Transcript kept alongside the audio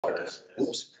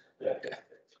Oops.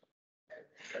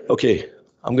 Okay,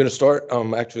 I'm going to start.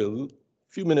 Actually, a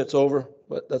few minutes over,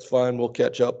 but that's fine. We'll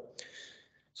catch up.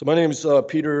 So my name is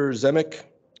Peter Zemek,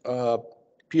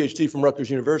 PhD from Rutgers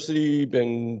University,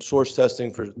 been source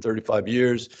testing for 35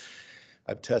 years.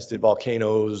 I've tested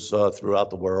volcanoes throughout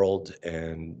the world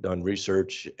and done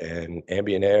research and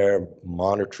ambient air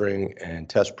monitoring and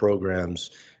test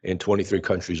programs in 23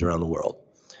 countries around the world.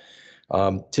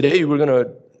 Today, we're going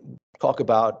to talk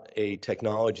about a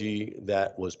technology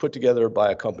that was put together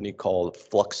by a company called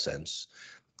Flux.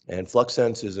 And Flux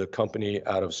is a company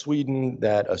out of Sweden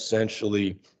that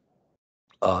essentially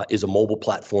is a mobile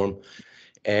platform.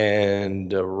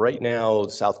 And right now,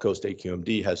 South Coast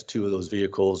AQMD has 2 of those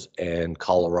vehicles, and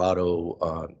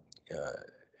Colorado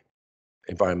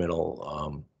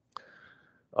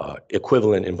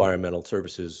equivalent environmental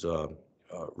services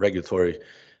regulatory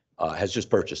has just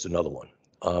purchased another one.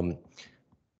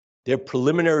 Their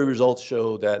preliminary results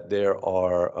show that there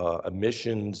are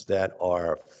emissions that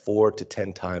are 4 to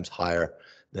 10 times higher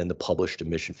than the published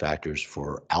emission factors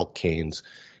for alkanes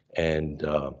and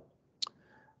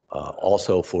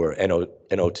also for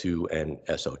NO2 and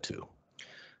SO2.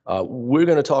 We're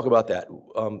going to talk about that.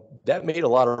 That made a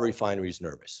lot of refineries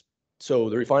nervous. So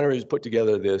the refineries put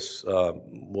together this,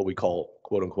 what we call,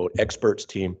 quote unquote, experts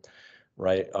team,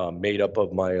 right? Made up of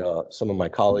some of my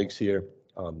colleagues here,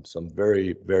 some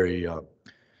very, very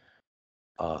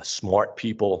smart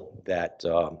people that,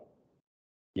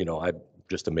 I'm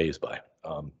just amazed by.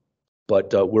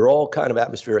 But we're all kind of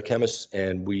atmospheric chemists,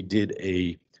 and we did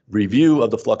a review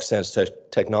of the Flux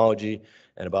technology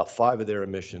and about 5 of their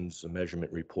emissions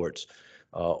measurement reports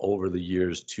over the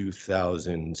years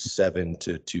 2007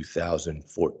 to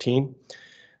 2014.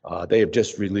 They have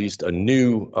just released a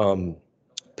new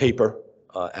paper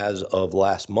as of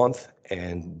last month,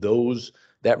 and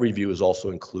that review is also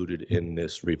included in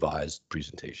this revised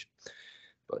presentation.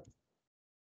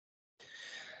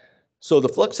 So the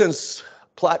Flux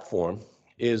platform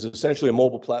is essentially a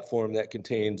mobile platform that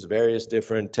contains various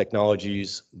different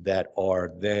technologies that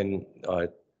are then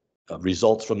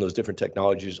results from those different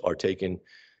technologies are taken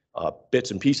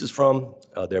bits and pieces from.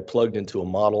 They're plugged into a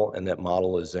model, and that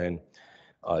model is then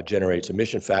generates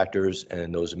emission factors,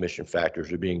 and those emission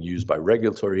factors are being used by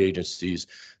regulatory agencies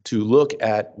to look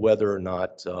at whether or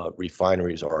not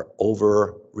refineries are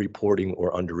over-reporting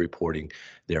or under-reporting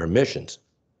their emissions.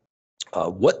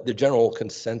 What the general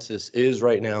consensus is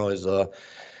right now is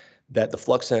that the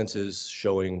Flux is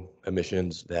showing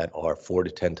emissions that are 4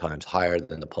 to 10 times higher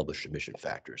than the published emission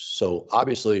factors. So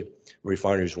obviously,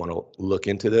 refineries want to look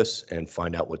into this and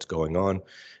find out what's going on.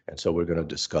 And so we're going to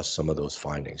discuss some of those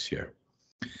findings here.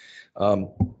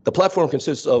 The platform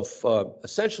consists of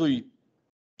essentially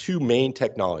 2 main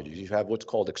technologies. You have what's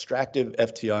called extractive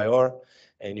FTIR,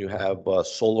 and you have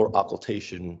solar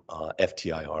occultation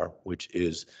FTIR, which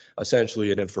is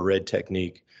essentially an infrared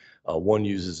technique. One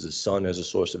uses the sun as a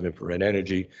source of infrared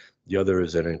energy. The other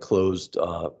is an enclosed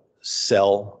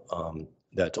cell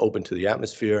that's open to the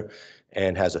atmosphere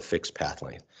and has a fixed path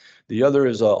length. The other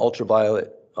is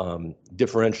ultraviolet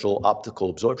differential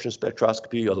optical absorption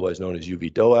spectroscopy, otherwise known as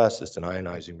UV-DOAS. It's an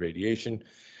ionizing radiation.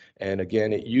 And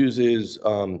again, it uses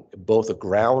both a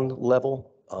ground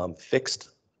level fixed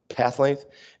path length,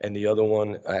 and the other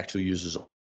one actually uses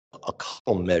a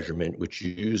column measurement, which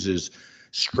uses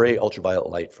stray ultraviolet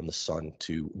light from the sun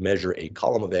to measure a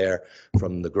column of air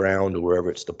from the ground or wherever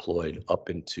it's deployed up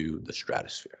into the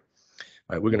stratosphere.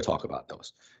 All right, we're going to talk about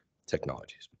those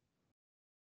technologies.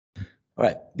 All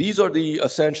right, these are the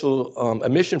essential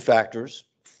emission factors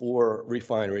for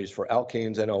refineries for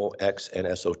alkanes, NOx, and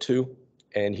SO2.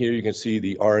 And here you can see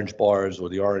the orange bars or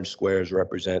the orange squares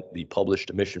represent the published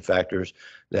emission factors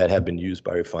that have been used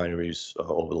by refineries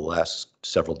over the last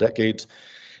several decades.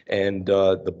 And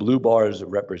the blue boxes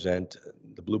represent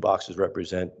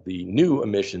the new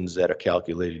emissions that are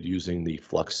calculated using the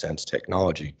Flux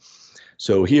technology.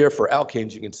 So here for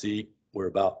alkanes, you can see we're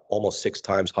about almost 6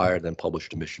 times higher than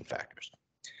published emission factors.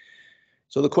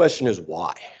 So the question is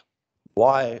why?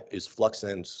 Why is Flux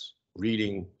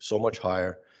reading so much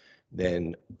higher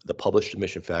than the published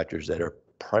emission factors that are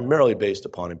primarily based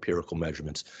upon empirical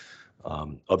measurements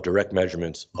of direct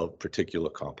measurements of particular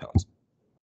compounds?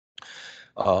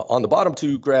 On the bottom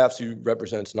 2 graphs, you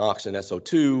represents NOx and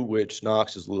SO2, which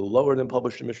NOx is a little lower than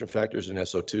published emission factors, and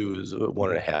SO2 is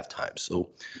 1.5 times. So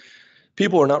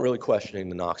people are not really questioning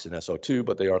the NOx and SO2,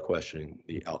 but they are questioning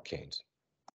the alkanes.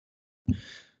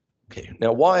 Okay,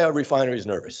 now why are refineries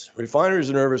nervous? Refineries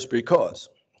are nervous because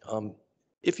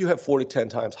if you have 4 to 10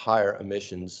 times higher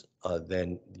emissions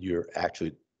than you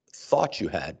actually thought you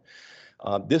had,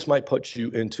 this might put you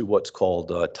into what's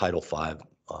called Title V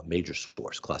major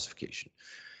source classification.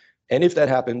 And if that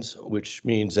happens, which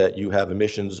means that you have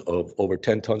emissions of over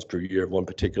 10 tons per year of one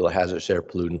particular hazardous air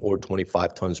pollutant or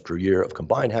 25 tons per year of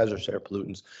combined hazardous air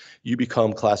pollutants, you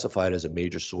become classified as a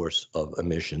major source of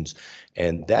emissions.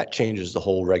 And that changes the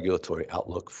whole regulatory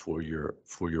outlook for your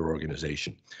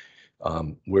organization,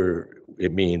 where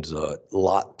it means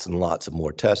lots and lots of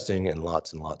more testing and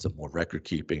lots of more record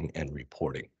keeping and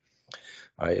reporting.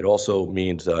 It also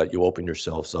means you open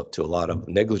yourselves up to a lot of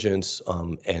negligence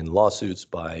and lawsuits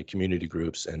by community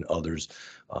groups and others,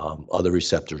 other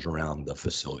receptors around the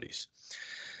facilities.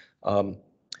 Now,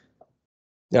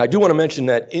 I do want to mention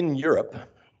that in Europe,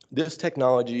 this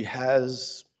technology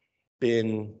has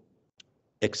been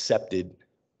accepted,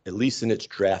 at least in its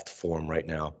draft form right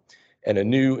now, and a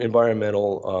new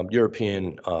environmental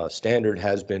European standard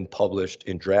has been published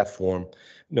in draft form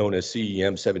known as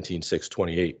CEM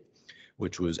 17628.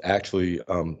 Which was actually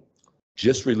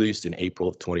just released in April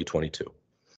of 2022,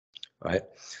 right?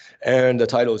 And the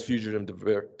title is Fugitive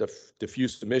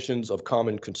Diffuse Emissions of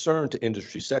Common Concern to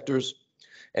Industry Sectors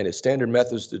and its Standard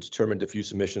Methods to Determine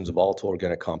Diffuse Emissions of Volatile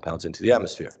Organic Compounds into the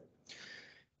Atmosphere.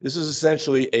 This is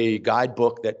essentially a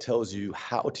guidebook that tells you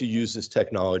how to use this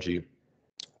technology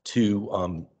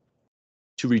to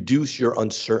reduce your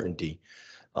uncertainty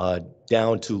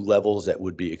down to levels that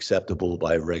would be acceptable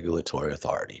by regulatory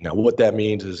authority. Now, what that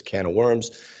means is a can of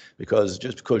worms, because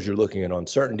just because you're looking at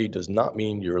uncertainty does not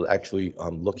mean you're actually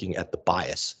looking at the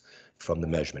bias from the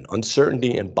measurement.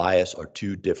 Uncertainty and bias are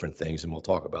two different things, and we'll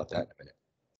talk about that in a minute.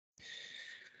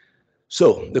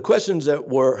 So the questions that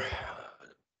were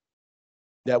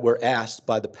asked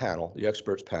by the panel, the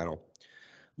experts panel,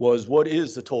 was what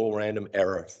is the total random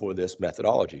error for this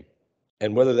methodology,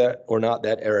 and whether that or not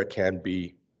that error can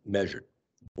be measured,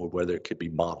 or whether it could be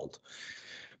modeled.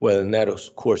 Well, and that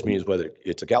of course means whether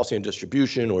it's a Gaussian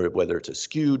distribution or whether it's a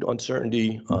skewed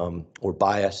uncertainty or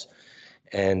bias.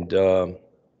 And again,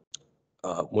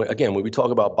 when we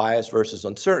talk about bias versus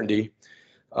uncertainty,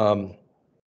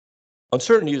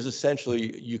 uncertainty is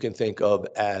essentially, you can think of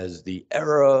as the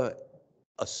error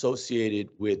associated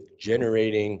with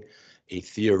generating a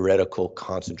theoretical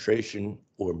concentration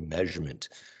or measurement.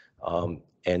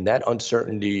 And that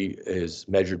uncertainty is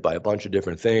measured by a bunch of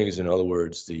different things. In other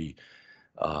words, the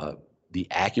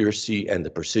accuracy and the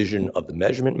precision of the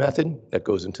measurement method that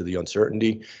goes into the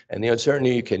uncertainty. And the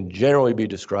uncertainty can generally be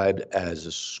described as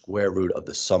a square root of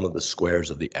the sum of the squares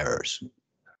of the errors,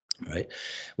 right?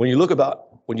 When you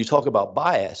talk about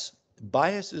bias,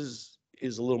 bias is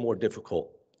a little more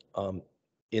difficult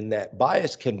in that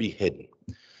bias can be hidden,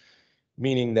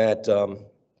 meaning that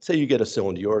say you get a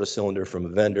cylinder, you order a cylinder from a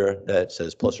vendor that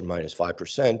says plus or minus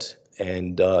 5%,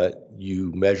 and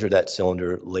you measure that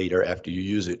cylinder later after you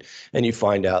use it, and you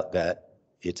find out that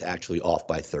it's actually off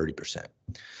by 30%.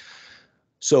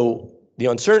 So the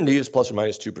uncertainty is plus or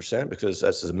minus 2% because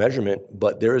that's a measurement,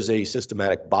 but there is a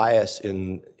systematic bias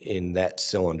in that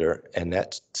cylinder, and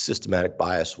that systematic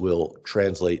bias will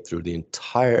translate through the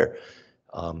entire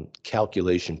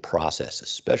calculation process,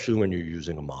 especially when you're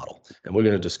using a model. And we're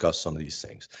going to discuss some of these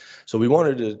things. So we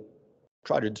wanted to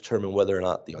try to determine whether or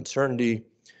not the uncertainty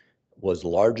was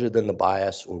larger than the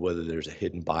bias, or whether there's a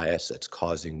hidden bias that's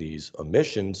causing these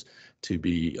emissions to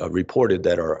be reported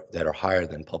that are higher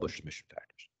than published emission factors.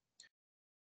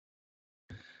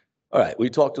 All right, we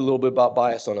talked a little bit about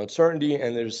bias on uncertainty,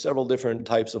 and there's several different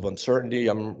types of uncertainty.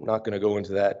 I'm not going to go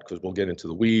into that because we'll get into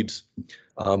the weeds.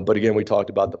 But again, we talked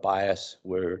about the bias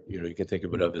where, you can think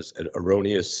of it as an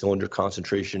erroneous cylinder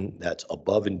concentration that's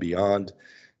above and beyond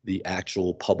the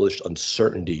actual published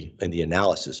uncertainty in the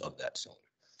analysis of that cylinder.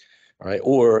 All right,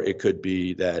 or it could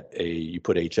be that you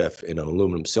put HF in an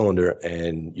aluminum cylinder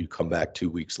and you come back 2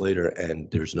 weeks later and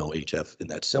there's no HF in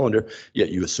that cylinder, yet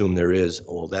you assume there is.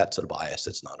 Well, that's a bias,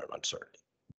 that's not an uncertainty.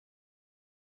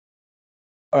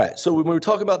 All right, so when we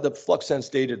talk about the FluxSense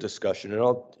data discussion,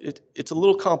 it's a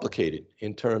little complicated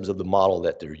in terms of the model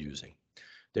that they're using.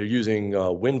 They're using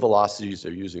wind velocities,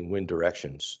 they're using wind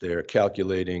directions. They're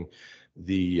calculating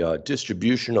the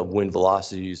distribution of wind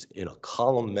velocities in a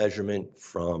column measurement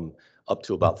from up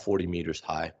to about 40 meters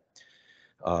high.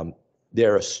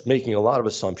 They're making a lot of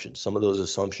assumptions. Some of those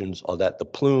assumptions are that the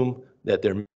plume that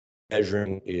they're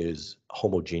measuring is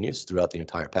homogeneous throughout the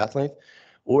entire path length,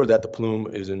 or that the plume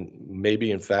is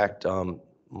maybe in fact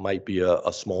might be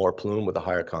a smaller plume with a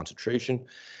higher concentration.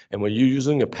 And when you're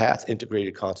using a path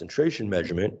integrated concentration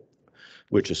measurement,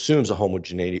 which assumes a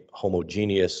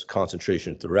homogeneous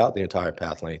concentration throughout the entire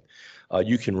path length,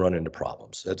 you can run into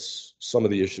problems. That's some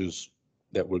of the issues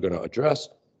that we're going to address.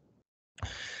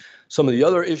 Some of the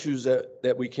other issues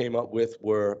that we came up with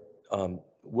were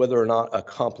whether or not a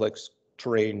complex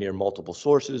terrain near multiple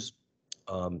sources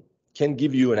can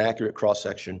give you an accurate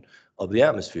cross-section of the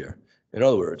atmosphere. In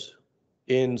other words,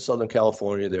 in Southern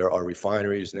California, there are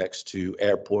refineries next to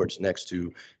airports, next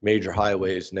to major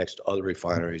highways, next to other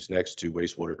refineries, next to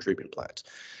wastewater treatment plants.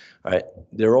 All right,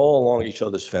 they're all along each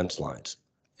other's fence lines.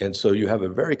 And so you have a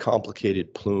very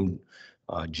complicated plume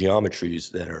geometries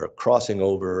that are crossing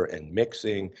over and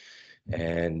mixing.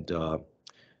 And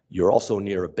you're also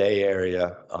near a bay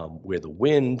area where the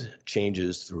wind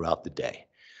changes throughout the day.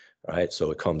 Right, so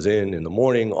it comes in the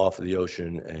morning off of the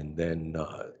ocean and then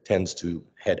tends to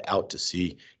head out to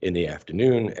sea in the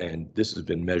afternoon. And this has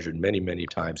been measured many, many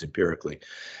times empirically.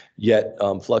 Yet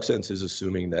FluxSense is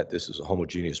assuming that this is a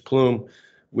homogeneous plume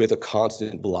with a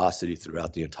constant velocity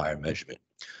throughout the entire measurement.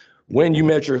 When you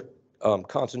measure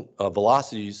constant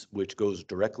velocities, which goes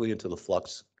directly into the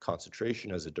flux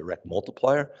concentration as a direct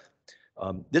multiplier,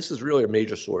 this is really a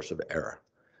major source of error.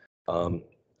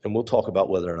 And we'll talk about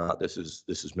whether or not this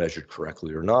is measured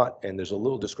correctly or not. And there's a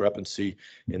little discrepancy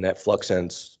in that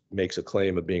FluxSense makes a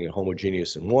claim of being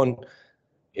homogeneous in one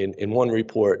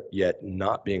report, yet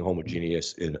not being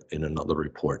homogeneous in another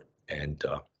report. And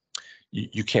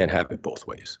you can't have it both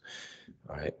ways.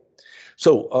 All right.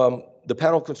 So the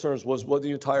panel concerns was the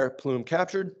entire plume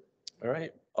captured? All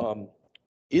right.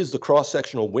 Is the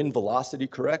cross-sectional wind velocity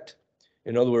correct?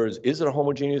 In other words, is it a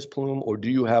homogeneous plume, or do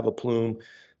you have a plume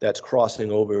that's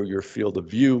crossing over your field of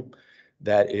view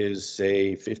that is,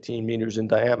 say, 15 meters in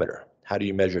diameter? How do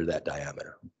you measure that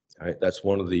diameter? All right, that's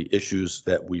one of the issues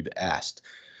that we've asked.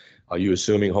 Are you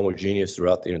assuming homogeneous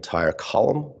throughout the entire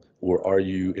column, or are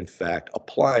you, in fact,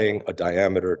 applying a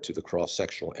diameter to the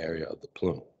cross-sectional area of the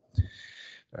plume?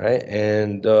 All right,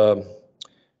 and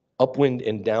upwind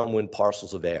and downwind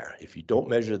parcels of air. If you don't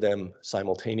measure them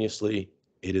simultaneously,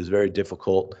 it is very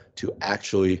difficult to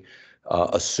actually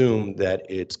assume that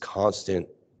it's constant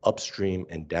upstream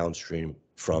and downstream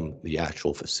from the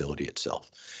actual facility itself,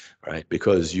 right?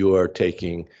 Because you are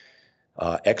taking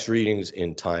X readings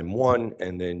in time 1,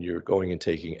 and then you're going and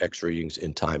taking X readings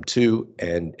in time 2,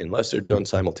 and unless they're done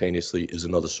simultaneously is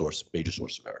another major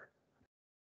source of error.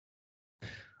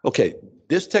 Okay,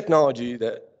 this technology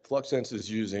that FluxSense is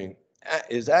using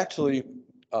is actually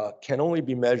can only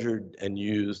be measured and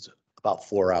used about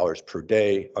 4 hours per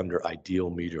day under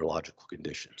ideal meteorological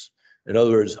conditions. In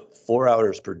other words, 4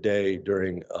 hours per day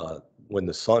during when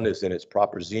the sun is in its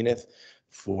proper zenith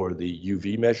for the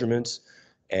UV measurements,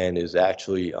 and is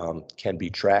actually can be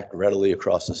tracked readily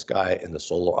across the sky in the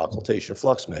solar occultation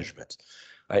flux measurements.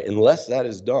 Right? Unless that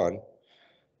is done,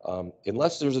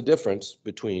 unless there's a difference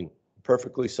between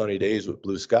perfectly sunny days with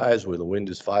blue skies where the wind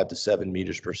is 5 to 7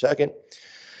 meters per second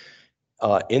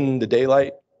in the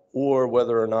daylight, or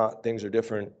whether or not things are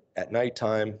different at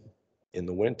nighttime, in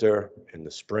the winter, in the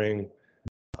spring,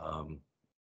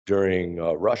 during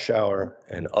rush hour,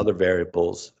 and other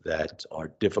variables that are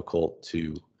difficult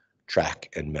to track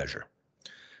and measure.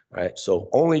 All right, so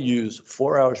only use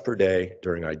 4 hours per day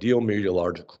during ideal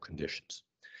meteorological conditions.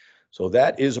 So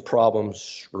that is a problem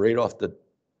straight off the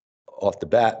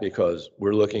bat, because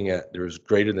we're looking at there's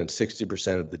greater than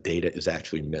 60% of the data is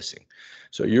actually missing.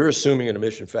 So you're assuming an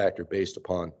emission factor based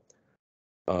upon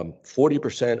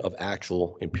 40% of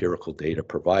actual empirical data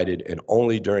provided, and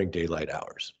only during daylight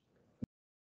hours.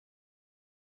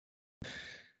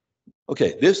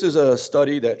 Okay, this is a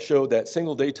study that showed that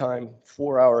single daytime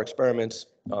 4-hour experiments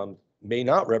may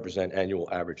not represent annual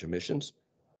average emissions.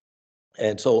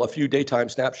 And so a few daytime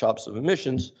snapshots of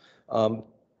emissions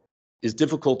is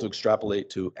difficult to extrapolate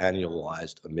to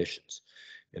annualized emissions.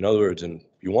 In other words, if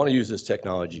you want to use this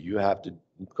technology, you have to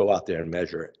go out there and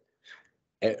measure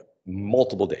it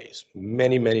multiple days,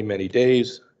 many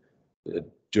days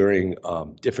during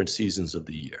different seasons of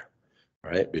the year,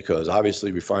 right? Because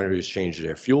obviously refineries change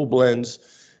their fuel blends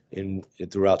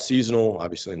throughout seasonal.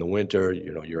 Obviously in the winter,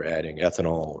 you're adding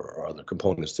ethanol or other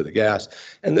components to the gas,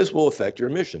 and this will affect your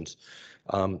emissions.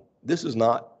 This is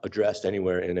not addressed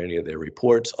anywhere in any of their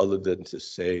reports, other than to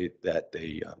say that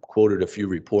they quoted a few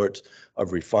reports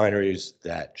of refineries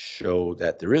that show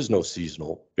that there is no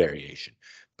seasonal variation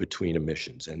between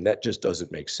emissions, and that just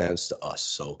doesn't make sense to us.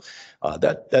 So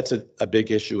that's a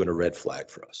big issue and a red flag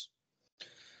for us.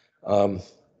 All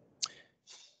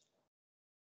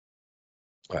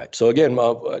right, so again,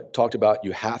 I talked about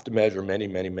you have to measure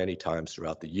many times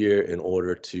throughout the year in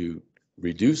order to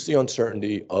reduce the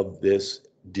uncertainty of this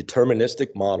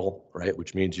deterministic model, right?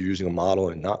 Which means you're using a model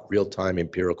and not real-time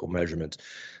empirical measurements.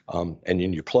 And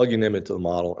then you're plugging them into the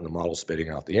model, and the model's spitting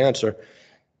out the answer.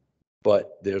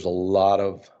 But there's a lot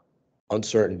of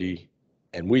uncertainty,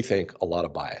 and we think a lot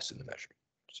of bias in the measurement.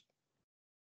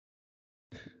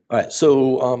 All right,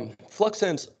 so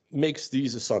FluxSense makes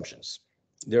these assumptions.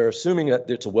 They're assuming that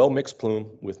it's a well-mixed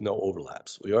plume with no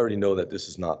overlaps. We already know that this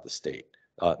is not the state,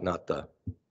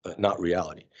 not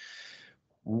reality.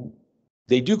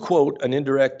 They do quote an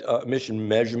indirect emission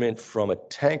measurement from a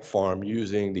tank farm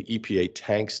using the EPA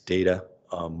tanks data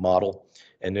model,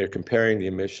 and they're comparing the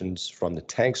emissions from the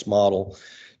tanks model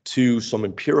to some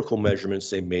empirical measurements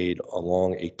they made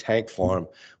along a tank farm,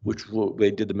 which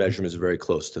they did the measurements very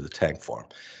close to the tank farm.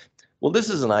 Well, this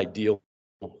is an ideal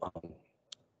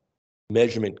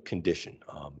measurement condition.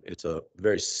 It's a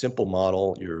very simple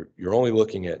model. You're only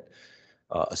looking at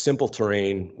a simple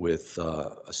terrain with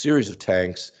a series of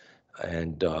tanks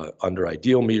and under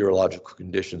ideal meteorological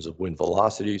conditions of wind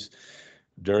velocities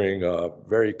during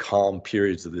very calm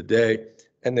periods of the day.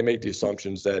 And they make the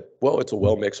assumptions that, well, it's a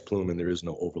well-mixed plume and there is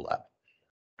no overlap,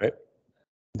 right?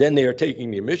 Then they are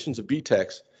taking the emissions of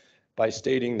BTEX by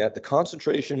stating that the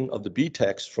concentration of the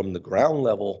BTEX from the ground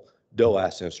level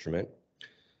DOAS instrument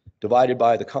divided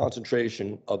by the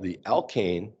concentration of the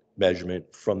alkane measurement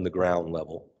from the ground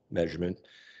level measurement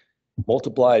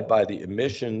multiplied by the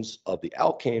emissions of the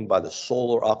alkane by the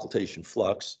solar occultation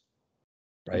flux,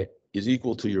 right, is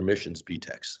equal to your emissions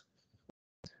BTEX.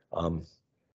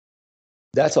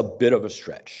 That's a bit of a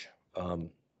stretch.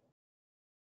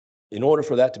 In order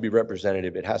for that to be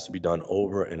representative, it has to be done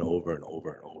over and over and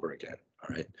over and over again,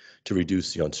 all right, to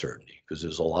reduce the uncertainty, because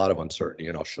there's a lot of uncertainty,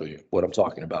 and I'll show you what I'm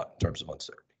talking about in terms of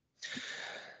uncertainty.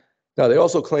 Now, they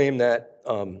also claim that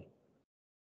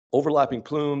overlapping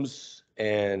plumes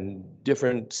and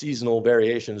different seasonal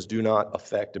variations do not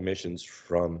affect emissions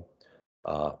from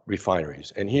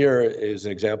refineries. And here is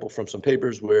an example from some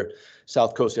papers where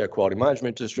South Coast Air Quality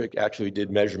Management District actually did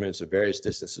measurements of various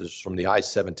distances from the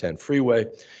I-710 freeway.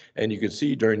 And you can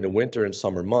see during the winter and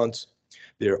summer months,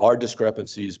 there are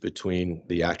discrepancies between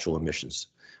the actual emissions.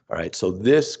 All right, so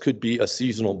this could be a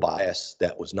seasonal bias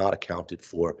that was not accounted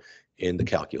for in the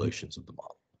calculations of the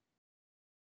model.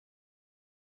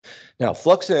 Now,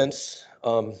 FluxSense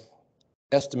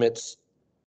estimates,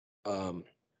 I'm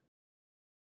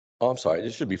sorry,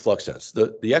 this should be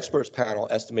FluxSense. The experts panel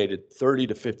estimated 30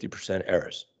 to 50%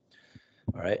 errors.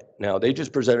 All right, now they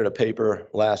just presented a paper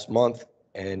last month,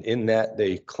 and in that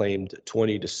they claimed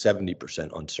 20 to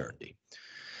 70% uncertainty.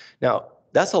 Now,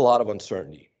 that's a lot of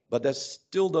uncertainty, but that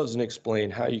still doesn't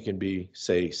explain how you can be,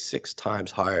 say, 6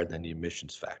 times higher than the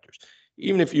emissions factors.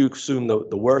 Even if you assume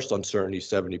the worst uncertainty,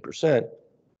 70%,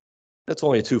 that's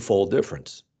only a 2-fold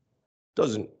difference.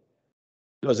 Doesn't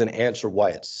answer why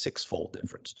it's 6-fold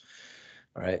difference.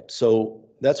 All right, so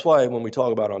that's why when we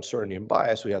talk about uncertainty and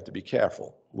bias, we have to be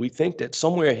careful. We think that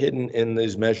somewhere hidden in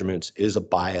these measurements is a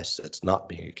bias that's not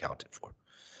being accounted for.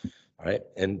 All right,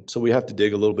 and so we have to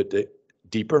dig a little bit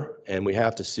deeper, and we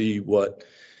have to see what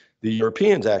the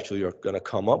Europeans actually are going to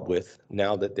come up with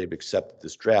now that they've accepted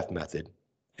this draft method.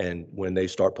 And when they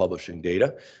start publishing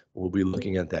data, we'll be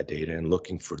looking at that data and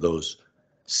looking for those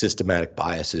systematic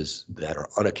biases that are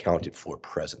unaccounted for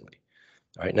presently.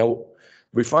 All right, now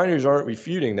refineries aren't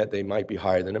refuting that they might be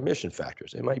higher than emission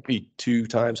factors. They might be 2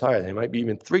 times higher. They might be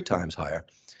even 3 times higher,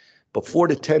 but 4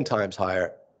 to 10 times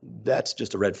higher. That's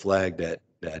just a red flag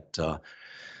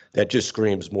that just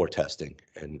screams more testing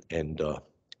and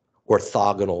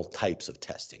orthogonal types of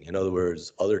testing. In other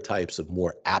words, other types of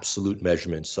more absolute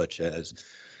measurements, such as,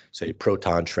 say,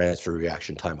 proton transfer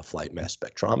reaction time of flight mass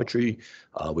spectrometry,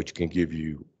 which can give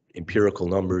you empirical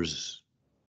numbers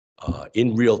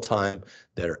in real time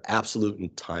that are absolute in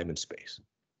time and space,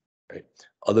 right?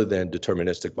 Other than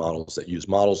deterministic models that use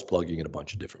models plugging in a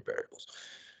bunch of different variables.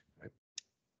 Right?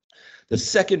 The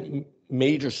second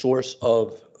major source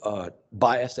of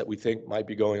bias that we think might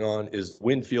be going on is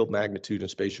wind field magnitude and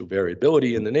spatial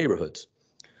variability in the neighborhoods.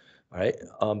 All right.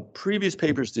 Previous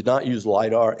papers did not use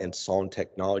LIDAR and SON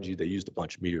technology. They used a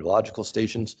bunch of meteorological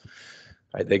stations.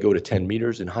 Right? They go to 10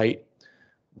 meters in height.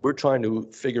 We're trying to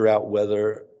figure out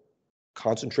whether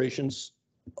concentrations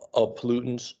of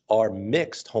pollutants are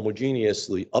mixed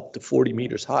homogeneously up to 40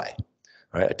 meters high.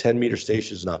 All right? A 10-meter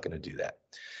station is not going to do that.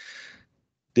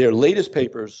 Their latest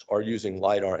papers are using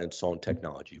LIDAR and SON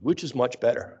technology, which is much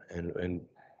better. And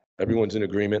everyone's in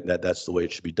agreement that that's the way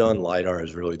it should be done. LIDAR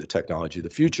is really the technology of the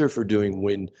future for doing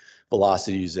wind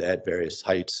velocities at various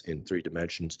heights in 3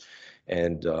 dimensions.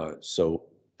 And so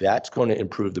that's going to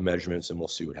improve the measurements, and we'll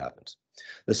see what happens.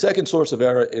 The second source of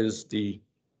error is the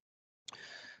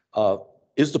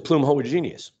plume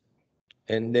homogeneous?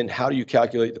 And then how do you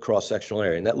calculate the cross-sectional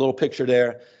area? And that little picture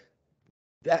there,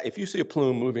 that if you see a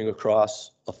plume moving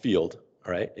across a field,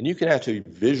 all right, and you can actually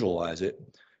visualize it,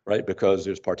 right, because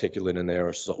there's particulate in there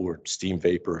or steam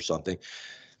vapor or something,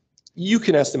 you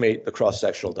can estimate the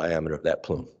cross-sectional diameter of that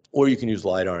plume, or you can use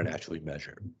LIDAR and actually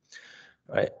measure it.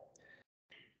 right?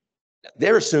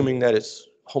 They're assuming that it's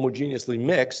homogeneously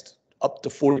mixed up to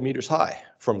 40 meters high,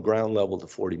 from ground level to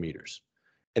 40 meters.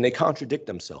 And they contradict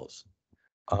themselves.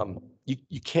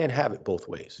 You can't have it both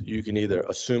ways. You can either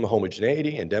assume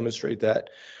homogeneity and demonstrate that,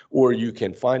 or you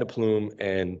can find a plume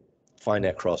and find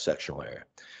that cross-sectional area.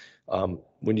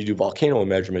 When you do volcano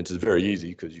measurements, it's very easy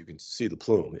because you can see the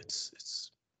plume.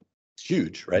 It's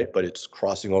huge, right? But it's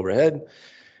crossing overhead,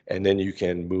 and then you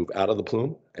can move out of the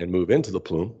plume and move into the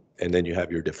plume, and then you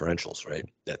have your differentials, right?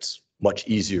 That's much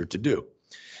easier to do.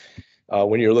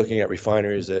 When you're looking at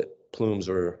refineries, that plumes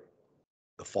are,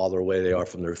 the farther away they are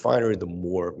from the refinery, the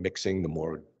more mixing, the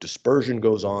more dispersion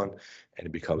goes on, and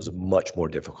it becomes much more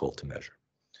difficult to measure.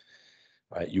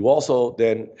 Right? You also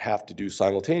then have to do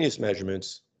simultaneous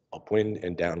measurements upwind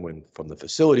and downwind from the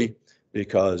facility,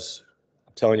 because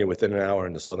I'm telling you, within an hour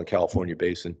in the Southern California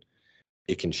basin,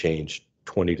 it can change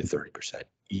 20 to 30%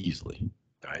 easily.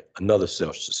 All right, another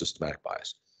source of systematic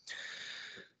bias.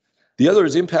 The other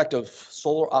is impact of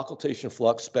solar occultation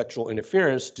flux spectral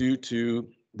interference due to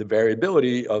the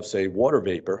variability of, say, water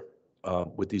vapor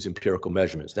with these empirical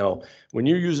measurements. Now, when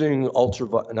you're using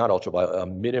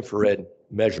mid-infrared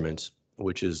measurements,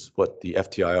 which is what the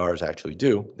FTIRs actually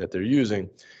do, that they're using,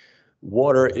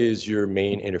 water is your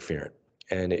main interferent,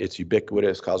 and it's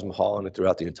ubiquitous, cosmopolitan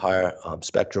throughout the entire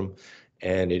spectrum,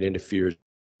 and it interferes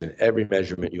in every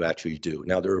measurement you actually do.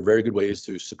 Now, there are very good ways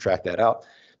to subtract that out,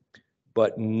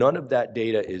 but none of that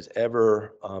data is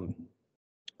ever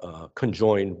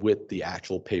conjoined with the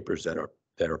actual papers that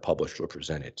are published or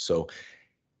presented. So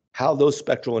how those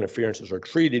spectral interferences are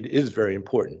treated is very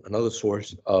important, another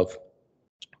source of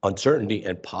uncertainty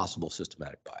and possible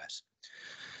systematic bias.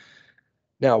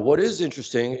 Now, what is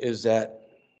interesting is that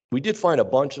we did find a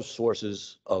bunch of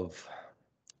sources of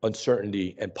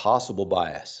uncertainty and possible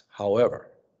bias. However,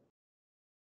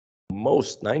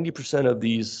 90% of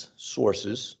these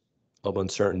sources of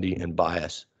uncertainty and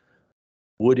bias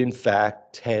would in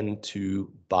fact tend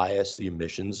to bias the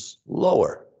emissions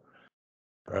lower,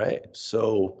 right?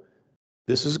 So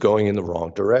this is going in the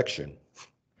wrong direction,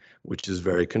 which is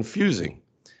very confusing,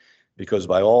 because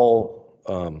by all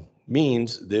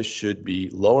means, this should be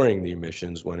lowering the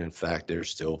emissions when in fact they're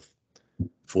still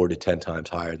 4 to 10 times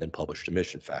higher than published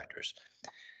emission factors.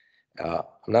 I'm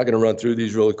not going to run through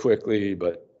these really quickly,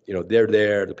 but they're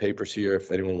there, the paper's here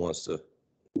if anyone wants to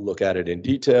look at it in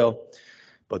detail.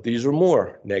 But these are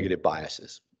more negative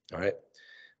biases, all right?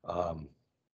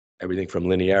 Everything from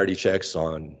linearity checks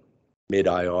on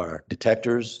mid-IR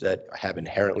detectors that have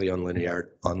inherently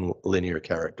nonlinear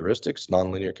characteristics,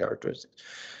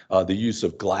 the use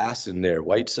of glass in their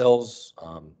white cells,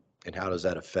 and how does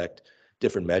that affect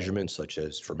different measurements such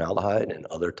as formaldehyde and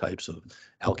other types of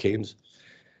alkanes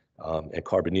and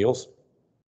carbonyls,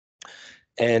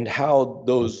 and how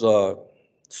those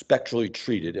spectrally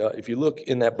treated. If you look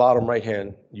in that bottom right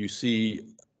hand, you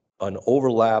see an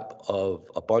overlap of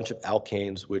a bunch of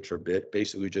alkanes, which are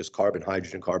basically just carbon,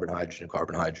 hydrogen, carbon, hydrogen,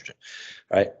 carbon, hydrogen,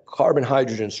 right? Carbon,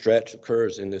 hydrogen stretch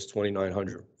occurs in this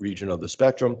 2900 region of the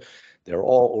spectrum. They're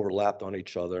all overlapped on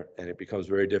each other, and it becomes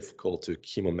very difficult to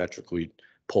chemometrically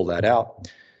pull that out.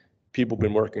 People have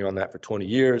been working on that for 20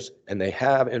 years, and they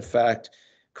have, in fact,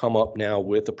 come up now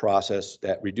with a process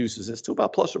that reduces this to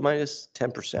about plus or minus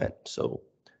 10%. So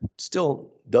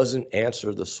still doesn't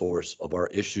answer the source of our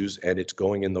issues, and it's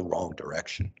going in the wrong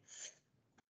direction.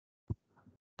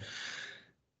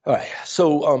 All right,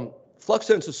 so flux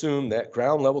sense assumed that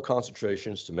ground level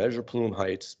concentrations to measure plume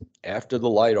heights after the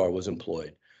LiDAR was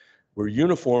employed were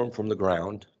uniform from the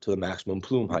ground to the maximum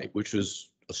plume height, which was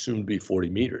assumed to be 40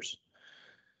 meters,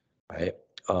 right?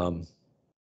 And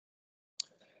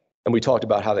we talked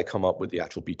about how they come up with the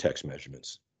actual BTEX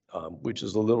measurements, which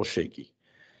is a little shaky.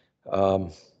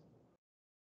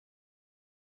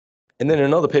 And then in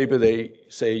another paper, they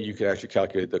say you can actually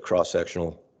calculate the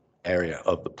cross-sectional area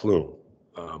of the plume.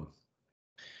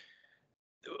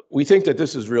 We think that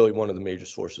this is really one of the major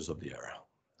sources of the error,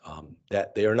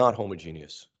 that they are not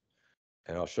homogeneous.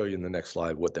 And I'll show you in the next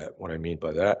slide what I mean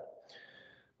by that.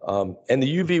 And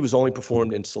the UV was only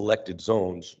performed in selected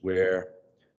zones where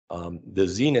the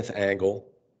zenith angle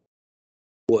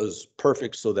was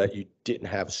perfect so that you didn't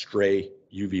have stray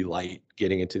UV light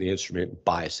getting into the instrument,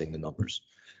 biasing the numbers.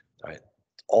 Right.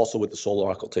 Also with the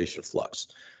solar occultation flux.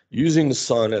 Using the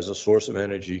sun as a source of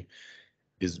energy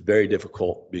is very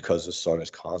difficult because the sun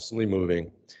is constantly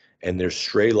moving, and there's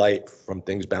stray light from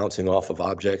things bouncing off of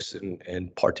objects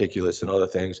and particulates and other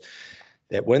things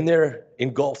that when they're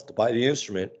engulfed by the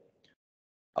instrument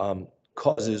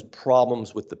causes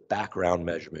problems with the background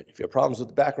measurement. If you have problems with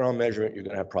the background measurement, you're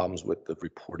going to have problems with the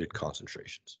reported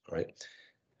concentrations, right?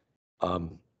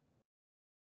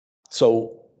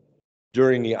 So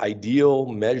during the ideal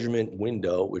measurement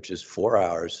window, which is 4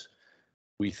 hours,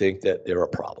 we think that there are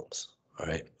problems, all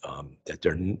right?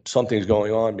 That something's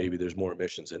going on. Maybe there's more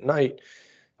emissions at night.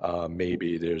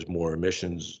 Maybe there's more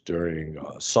emissions during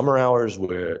summer hours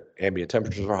where ambient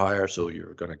temperatures are higher, so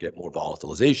you're going to get more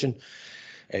volatilization.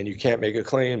 And you can't make a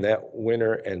claim that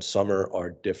winter and summer are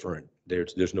different.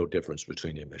 There's no difference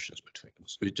between the emissions between them.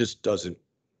 So it just doesn't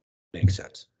make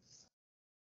sense.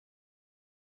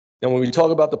 Now, when we talk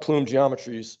about the plume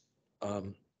geometries,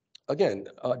 again,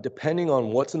 depending on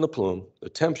what's in the plume, the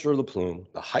temperature of the plume,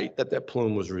 the height that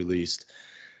plume was released,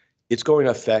 it's going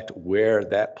to affect where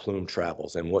that plume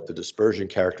travels and what the dispersion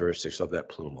characteristics of that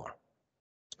plume are.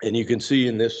 And you can see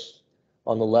in this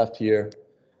on the left here,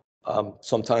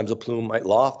 sometimes a plume might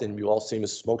loft and you all see a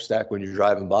smokestack when you're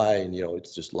driving by and, you know,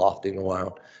 it's just lofting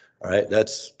around. All right,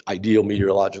 that's ideal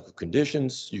meteorological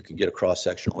conditions. You can get a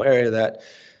cross-sectional area of that.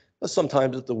 But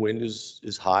sometimes if the wind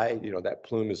is high, you know, that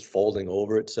plume is folding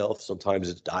over itself. Sometimes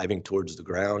it's diving towards the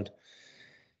ground.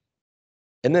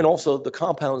 And then also the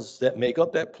compounds that make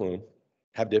up that plume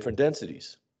have different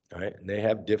densities, all right? And they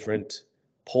have different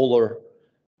polar,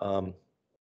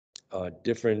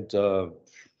 different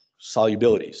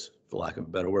solubilities, for lack of a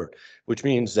better word, which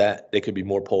means that they could be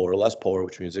more polar or less polar,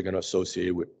 which means they're going to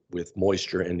associate with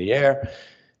moisture in the air.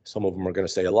 Some of them are going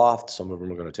to stay aloft. Some of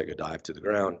them are going to take a dive to the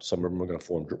ground. Some of them are going to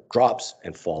form drops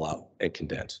and fall out and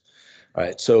condense. All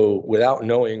right. So without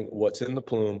knowing what's in the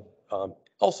plume,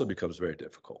 also becomes very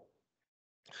difficult.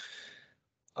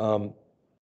 So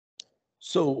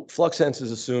FluxSense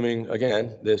is assuming,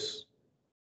 again, this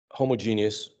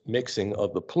homogeneous mixing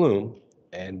of the plume,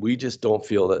 and we just don't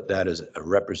feel that that is a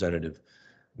representative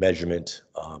measurement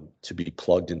to be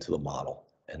plugged into the model.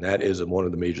 And that is one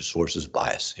of the major sources of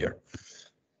bias here.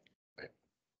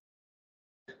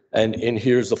 And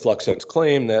here's the FluxSense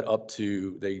claim that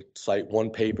they cite one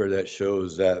paper that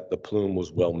shows that the plume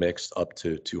was well mixed up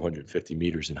to 250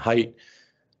 meters in height.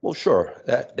 Well, sure,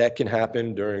 that can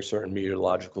happen during certain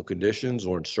meteorological conditions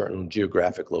or in certain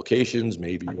geographic locations,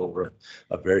 maybe over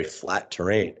a very flat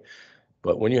terrain.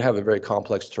 But when you have a very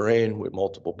complex terrain with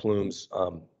multiple plumes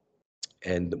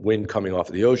and the wind coming off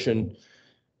of the ocean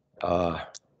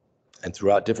and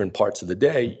throughout different parts of the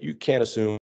day, you can't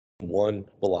assume one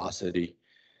velocity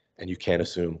and you can't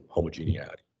assume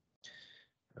homogeneity,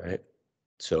 right?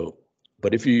 So,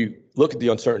 but if you look at the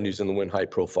uncertainties in the wind height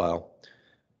profile,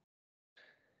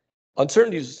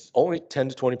 uncertainty is only 10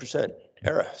 to 20%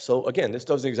 error. So again, this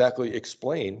doesn't exactly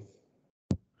explain,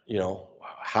 you know,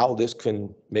 how this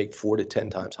can make 4 to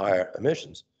 10 times higher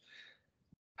emissions.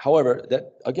 However,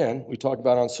 that again, we talked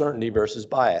about uncertainty versus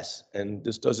bias, and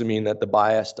this doesn't mean that the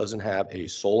bias doesn't have a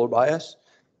solar bias,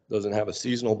 doesn't have a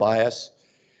seasonal bias,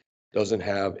 doesn't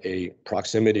have a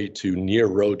proximity to near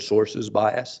road sources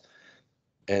bias,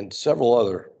 and several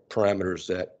other parameters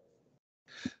that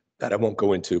I won't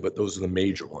go into, but those are the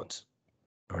major ones.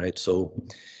 All right, so,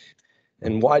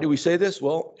 and why do we say this?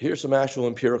 Well, here's some actual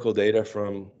empirical data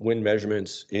from wind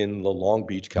measurements in the Long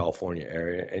Beach, California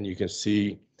area, and you can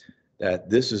see that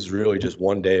this is really just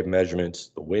one day of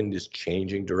measurements. The wind is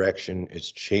changing direction,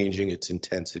 it's changing its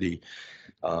intensity.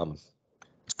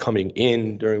 It's coming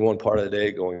in during one part of the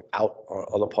day, going out on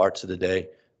other parts of the day.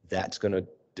 That's going to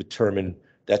determine,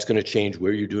 that's going to change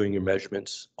where you're doing your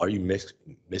measurements. Are you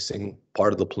missing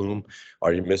part of the plume?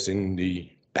 Are you missing the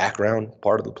background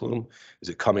part of the plume? Is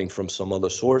it coming from some other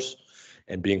source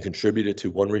and being contributed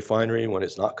to one refinery? When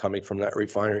it's not coming from that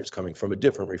refinery, it's coming from a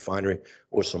different refinery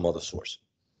or some other source,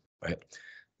 right?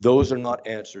 Those are not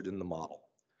answered in the model.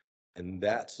 And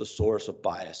that's the source of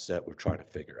bias that we're trying to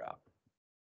figure out.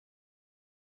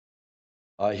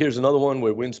 Here's another one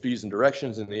where wind speeds and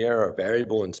directions in the air are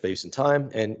variable in space and time.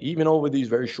 And even over these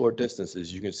very short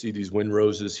distances, you can see these wind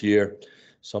roses here.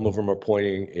 Some of them are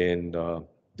pointing in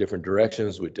different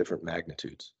directions with different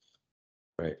magnitudes,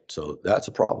 right? So that's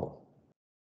a problem.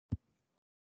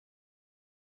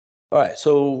 All right,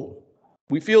 so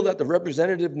we feel that the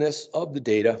representativeness of the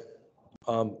data,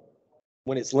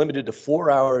 when it's limited to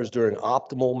 4 hours during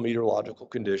optimal meteorological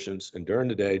conditions and during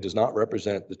the day, does not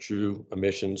represent the true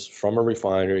emissions from a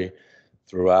refinery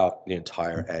throughout the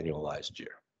entire annualized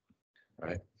year,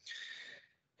 right?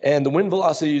 And the wind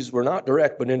velocities were not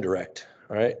direct but indirect,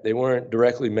 right? They weren't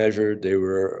directly measured, they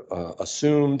were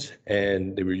assumed,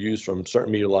 and they were used from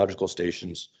certain meteorological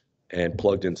stations and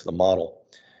plugged into the model.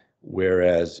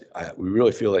 Whereas we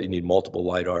really feel that you need multiple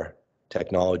LiDAR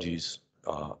technologies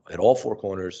at all four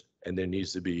corners, and there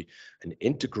needs to be an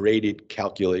integrated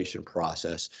calculation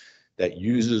process that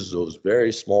uses those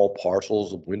very small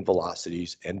parcels of wind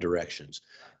velocities and directions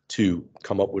to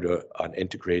come up with an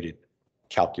integrated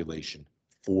calculation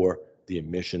for the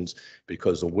emissions,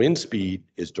 because the wind speed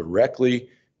is directly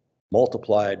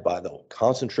multiplied by the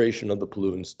concentration of the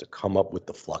pollutants to come up with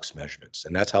the flux measurements.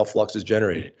 And that's how flux is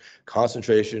generated.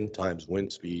 Concentration times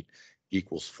wind speed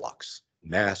equals flux,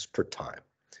 mass per time,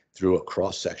 through a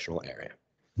cross-sectional area.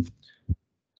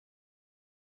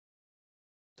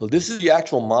 So this is the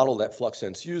actual model that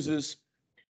FluxSense uses.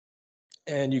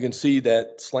 And you can see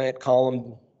that slant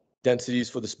column densities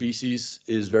for the species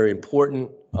is very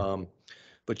important.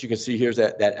 But you can see here's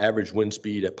that average wind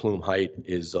speed at plume height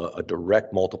is a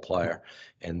direct multiplier.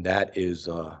 And that is,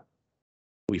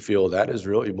 we feel that is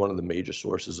really one of the major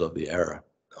sources of the error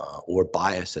or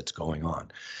bias that's going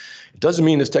on. It doesn't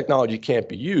mean this technology can't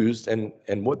be used. And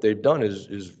what they've done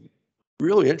is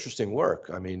really interesting work.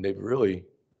 I mean, they've really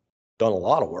done a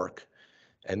lot of work.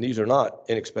 And these are not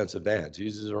inexpensive vans.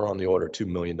 These are on the order of $2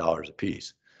 million a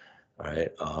piece. All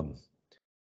right.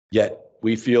 Yet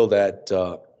we feel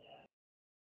that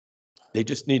they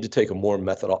just need to take a more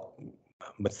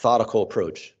methodical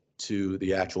approach to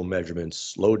the actual measurements,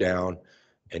 slow down,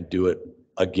 and do it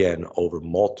again over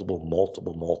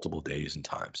multiple days and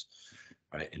times,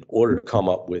 right? In order to come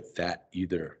up with that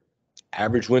either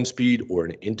average wind speed or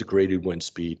an integrated wind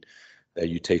speed that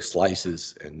you take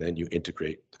slices and then you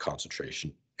integrate the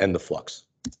concentration and the flux.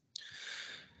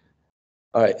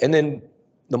 All right, and then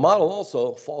the model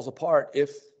also falls apart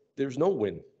if there's no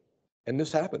wind, and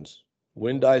this happens.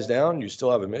 Wind dies down, you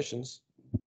still have emissions,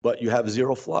 but you have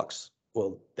zero flux.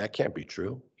 Well, that can't be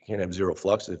true. You can't have zero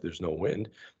flux if there's no wind.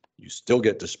 You still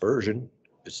get dispersion.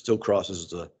 It still crosses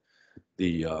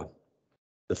the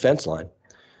fence line.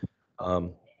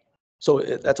 So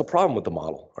that's a problem with the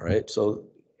model. All right. So,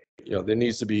 you know, there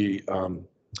needs to be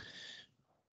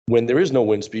when there is no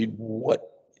wind speed,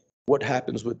 what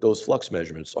happens with those flux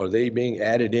measurements? Are they being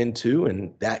added into?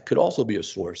 And that could also be a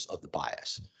source of the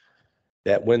bias.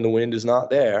 That when the wind is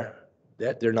not there,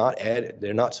 that they're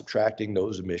not subtracting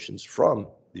those emissions from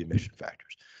the emission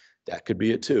factors. That could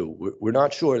be it too. We're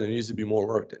not sure. There needs to be more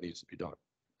work that needs to be done.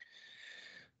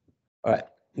 All right.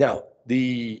 Now,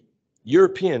 the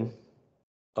European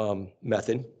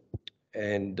method,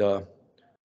 and well,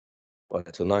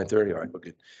 it's a 9:30. All right, we're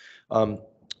good.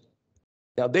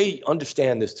 Now, they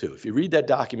understand this too. If you read that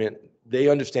document, they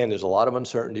understand there's a lot of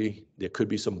uncertainty. There could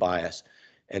be some bias.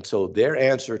 And so their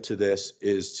answer to this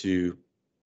is to,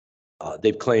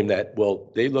 they've claimed that,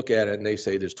 well, they look at it and they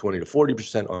say there's 20 to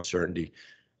 40% uncertainty.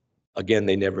 Again,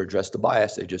 they never address the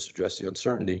bias, they just address the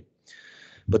uncertainty.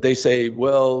 But they say,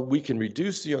 well, we can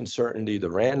reduce the uncertainty, the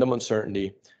random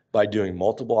uncertainty, by doing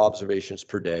multiple observations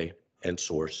per day and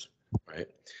source, right?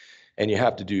 And you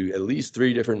have to do at least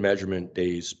 3 different measurement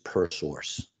days per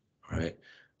source, right?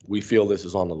 We feel this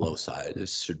is on the low side.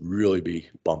 This should really be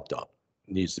bumped up.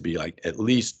 It needs to be like at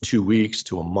least 2 weeks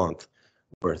to a month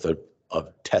worth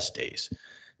of test days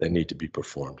that need to be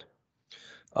performed.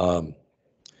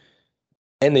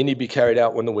 And they need to be carried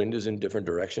out when the wind is in different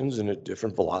directions and at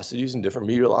different velocities and different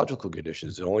meteorological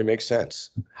conditions. It only makes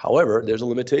sense. However, there's a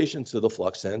limitation to the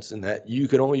FluxSense in that you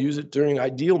can only use it during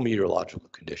ideal meteorological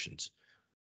conditions.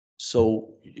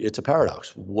 So it's a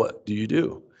paradox. What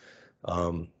do?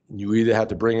 You either have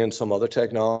to bring in some other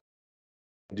technology,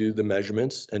 do the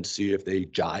measurements and see if they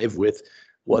jive with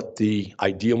what the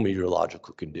ideal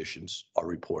meteorological conditions are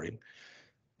reporting.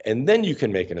 And then you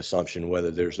can make an assumption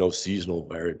whether there's no seasonal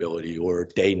variability or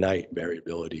day-night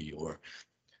variability or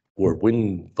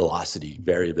wind velocity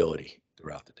variability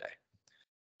throughout the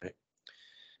day.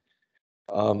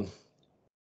 Right?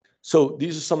 So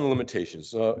these are some of the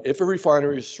limitations. If a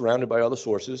refinery is surrounded by other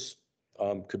sources,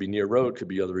 could be near road, could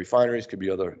be other refineries, could be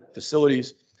other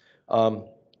facilities,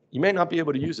 you may not be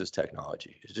able to use this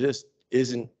technology. It just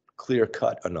isn't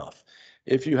clear-cut enough.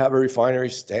 If you have a refinery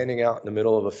standing out in the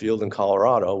middle of a field in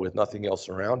Colorado with nothing else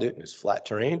around it and it's flat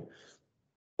terrain,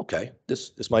 okay,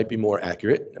 this might be more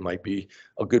accurate. It might be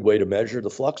a good way to measure the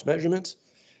flux measurements,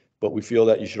 but we feel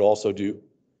that you should also do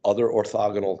other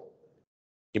orthogonal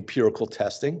empirical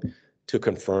testing to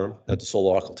confirm that the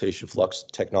solar occultation flux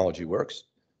technology works.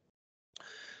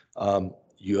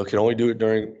 You can only do it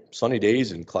during sunny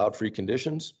days and cloud-free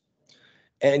conditions.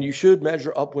 And you should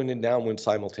measure upwind and downwind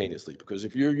simultaneously, because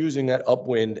if you're using that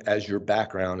upwind as your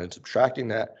background and subtracting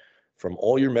that from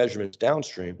all your measurements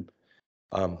downstream,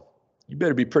 you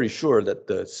better be pretty sure that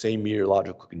the same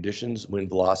meteorological conditions, wind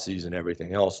velocities, and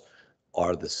everything else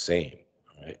are the same,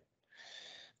 right?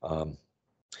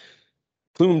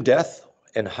 Plume depth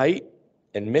and height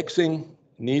and mixing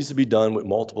needs to be done with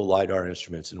multiple LiDAR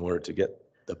instruments in order to get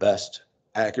the best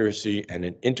accuracy and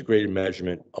an integrated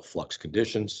measurement of flux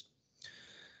conditions.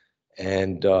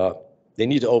 And they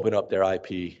need to open up their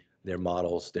IP, their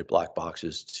models, their black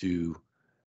boxes to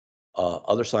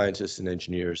other scientists and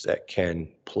engineers that can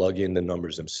plug in the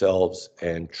numbers themselves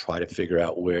and try to figure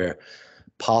out where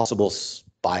possible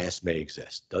bias may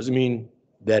exist. Doesn't mean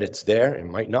that it's there. It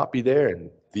might not be there, and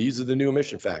these are the new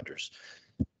emission factors.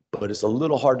 But it's a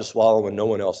little hard to swallow when no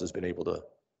one else has been able to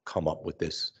come up with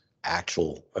this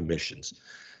actual emissions.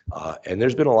 And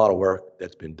there's been a lot of work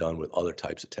that's been done with other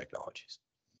types of technologies.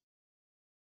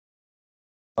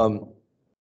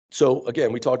 So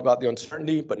again, we talked about the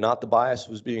uncertainty, but not the bias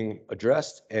was being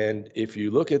addressed. And if you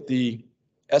look at the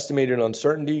estimated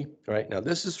uncertainty, right now,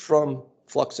 this is from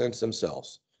FluxSense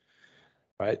themselves,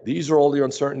 right? These are all the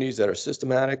uncertainties that are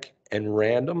systematic and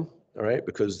random, all right,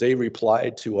 because they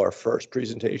replied to our first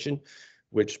presentation,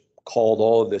 which called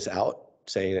all of this out,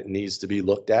 saying it needs to be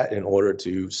looked at in order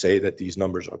to say that these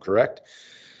numbers are correct.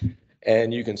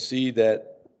 And you can see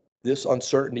that this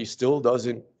uncertainty still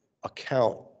doesn't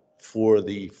account for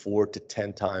the 4 to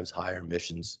 10 times higher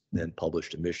emissions than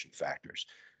published emission factors.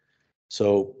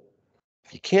 So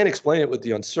you can't explain it with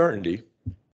the uncertainty,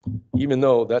 even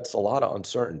though that's a lot of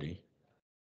uncertainty.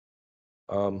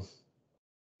 How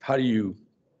do you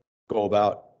go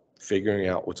about figuring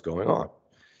out what's going on?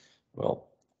 Well,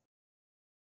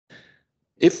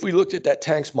 if we looked at that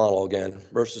tanks model again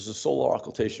versus the solar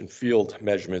occultation field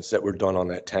measurements that were done on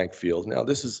that tank field. Now,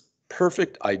 this is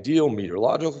perfect, ideal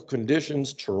meteorological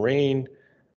conditions, terrain,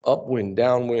 upwind,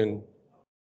 downwind,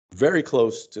 very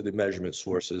close to the measurement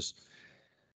sources.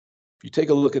 If you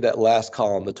take a look at that last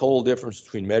column, the total difference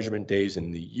between measurement days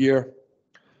in the year,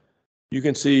 you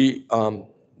can see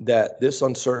that this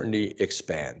uncertainty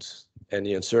expands. And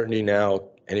the uncertainty now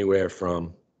anywhere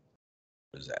from,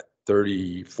 what is that,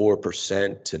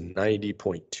 34% to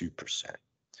 90.2%.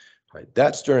 Right?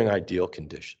 That's during ideal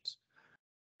conditions.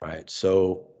 Right?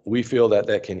 So we feel that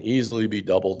that can easily be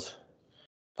doubled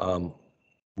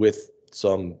with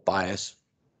some bias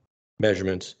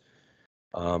measurements.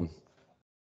 In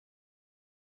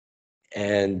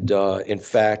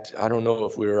fact, I don't know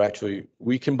if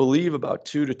we can believe about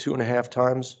 2 to 2.5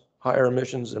 times higher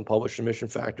emissions than published emission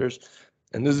factors.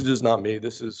 And this is just not me.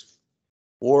 This is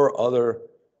 4 other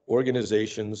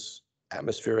organizations,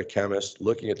 atmospheric chemists,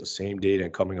 looking at the same data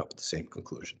and coming up with the same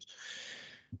conclusions.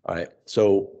 All right.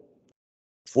 So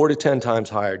 4 to 10 times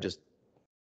higher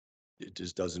it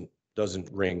just doesn't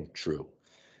ring true.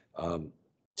 2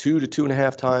 to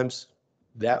 2.5 times,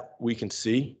 that we can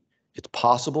see. It's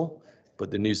possible,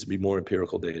 but there needs to be more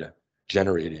empirical data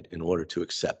generated in order to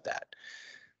accept that.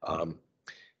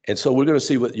 And so we're going to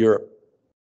see what Europe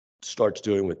starts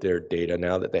doing with their data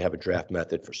now that they have a draft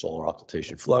method for solar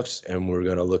occultation flux, and we're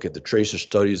going to look at the tracer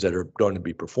studies that are going to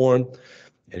be performed.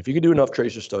 And if you can do enough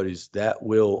tracer studies,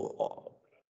 that'll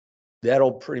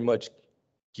pretty much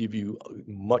give you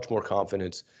much more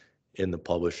confidence in the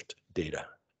published data.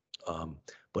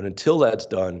 But until that's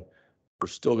done, we're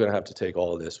still going to have to take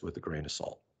all of this with a grain of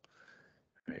salt.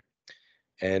 Right?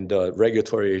 And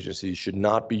regulatory agencies should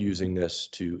not be using this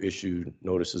to issue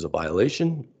notices of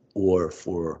violation or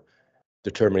for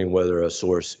determining whether a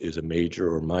source is a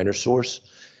major or minor source,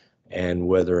 and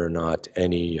whether or not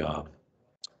any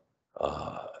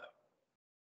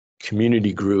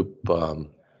community group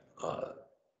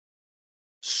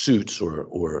suits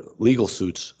or legal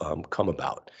suits come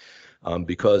about,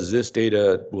 because this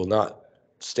data will not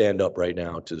stand up right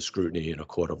now to the scrutiny in a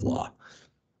court of law.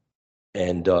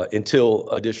 And until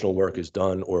additional work is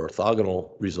done or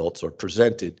orthogonal results are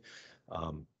presented,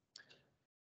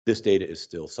 this data is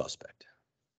still suspect.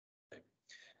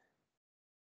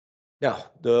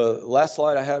 Now, the last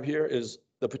slide I have here is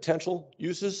the potential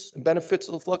uses and benefits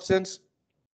of the FluxSense.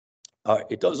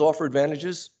 It does offer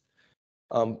advantages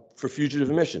for fugitive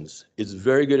emissions. It's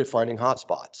very good at finding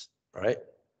hotspots, right?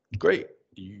 Great.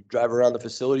 You drive around the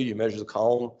facility, you measure the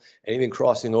column, anything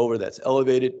crossing over that's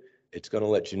elevated, it's going to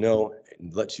let you know.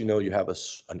 It lets you know you have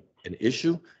an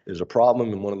issue. There's a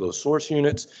problem in one of those source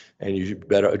units, and you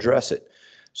better address it.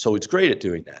 So it's great at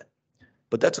doing that.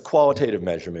 But that's a qualitative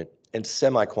measurement and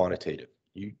semi-quantitative.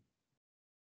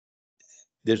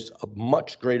 There's a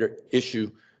much greater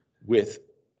issue with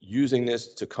using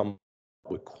this to come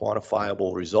up with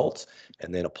quantifiable results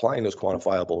and then applying those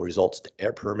quantifiable results to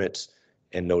air permits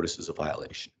and notices of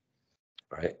violation,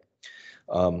 right?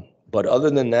 But other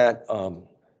than that,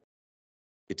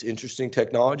 it's interesting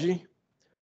technology.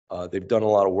 They've done a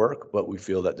lot of work, but we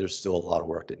feel that there's still a lot of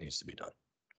work that needs to be done.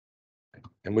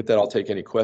 And with that, I'll take any questions.